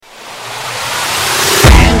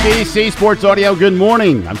NBC Sports Audio, good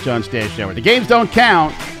morning. I'm John Stashower. The games don't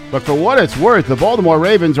count, but for what it's worth, the Baltimore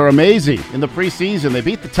Ravens are amazing. In the preseason, they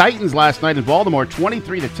beat the Titans last night in Baltimore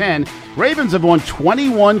 23-10. Ravens have won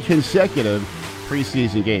 21 consecutive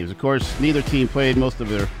preseason games. Of course, neither team played most of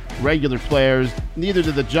their regular players. Neither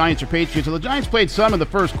did the Giants or Patriots. So the Giants played some in the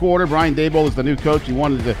first quarter. Brian Daboll is the new coach. He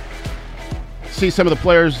wanted to see some of the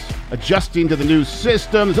players adjusting to the new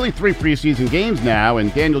system. There's only 3 preseason games now,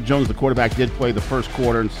 and Daniel Jones, the quarterback, did play the first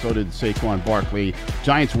quarter, and so did Saquon Barkley.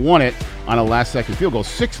 Giants won it on a last-second field goal.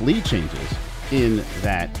 6 lead changes in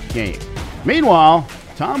that game. Meanwhile,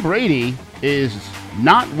 Tom Brady is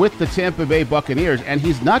not with the Tampa Bay Buccaneers, and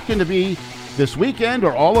he's not going to be this weekend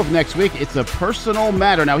or all of next week. It's a personal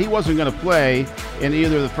matter. Now, he wasn't going to play in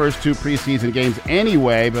either of the first 2 preseason games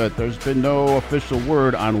anyway, but there's been no official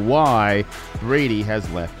word on why Brady has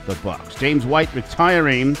left the Bucs. James White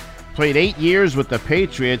retiring, played 8 years with the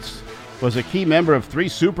Patriots, was a key member of 3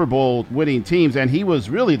 Super Bowl winning teams, and he was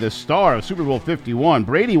really the star of Super Bowl 51.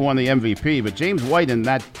 Brady won the MVP, but James White in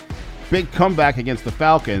that big comeback against the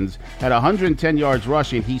Falcons had 110 yards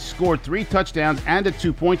rushing. He scored 3 touchdowns and a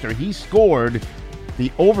 2-pointer. He scored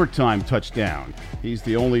the overtime touchdown. He's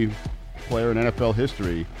the only player in NFL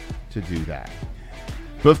history to do that.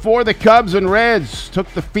 Before the Cubs and Reds took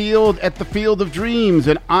the field at the Field of Dreams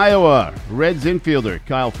in Iowa, Reds infielder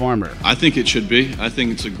Kyle Farmer. I think it should be. I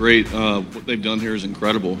think it's a great, what they've done here is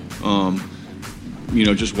incredible.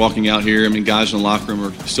 Just walking out here, guys in the locker room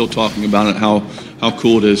are still talking about it, how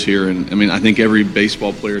cool it is here. And, I think every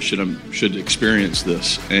baseball player should experience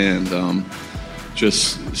this. And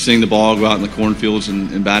just seeing the ball go out in the cornfields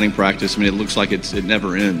and batting practice, it looks like it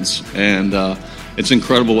never ends. And it's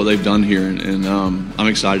incredible what they've done here, and I'm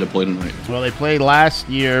excited to play tonight. Well, they played last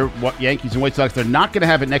year, Yankees and White Sox. They're not going to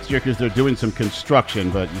have it next year because they're doing some construction,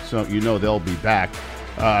 but they'll be back.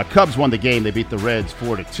 Cubs won the game. They beat the Reds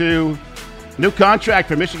 4-2. New contract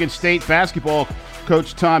for Michigan State basketball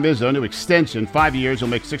coach Tom Izzo. New extension, 5 years. He'll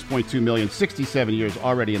make $6.2 million. 67 years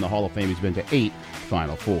already in the Hall of Fame. He's been to 8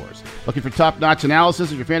 Final Fours. Looking for top-notch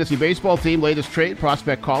analysis of your fantasy baseball team? Latest trade,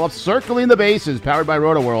 prospect call-ups, Circling the Bases, powered by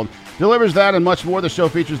RotoWorld, delivers that and much more. The show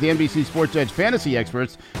features the NBC Sports Edge fantasy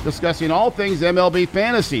experts discussing all things MLB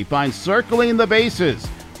fantasy. Find Circling the Bases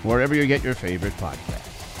wherever you get your favorite podcast.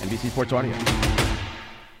 NBC Sports Audio.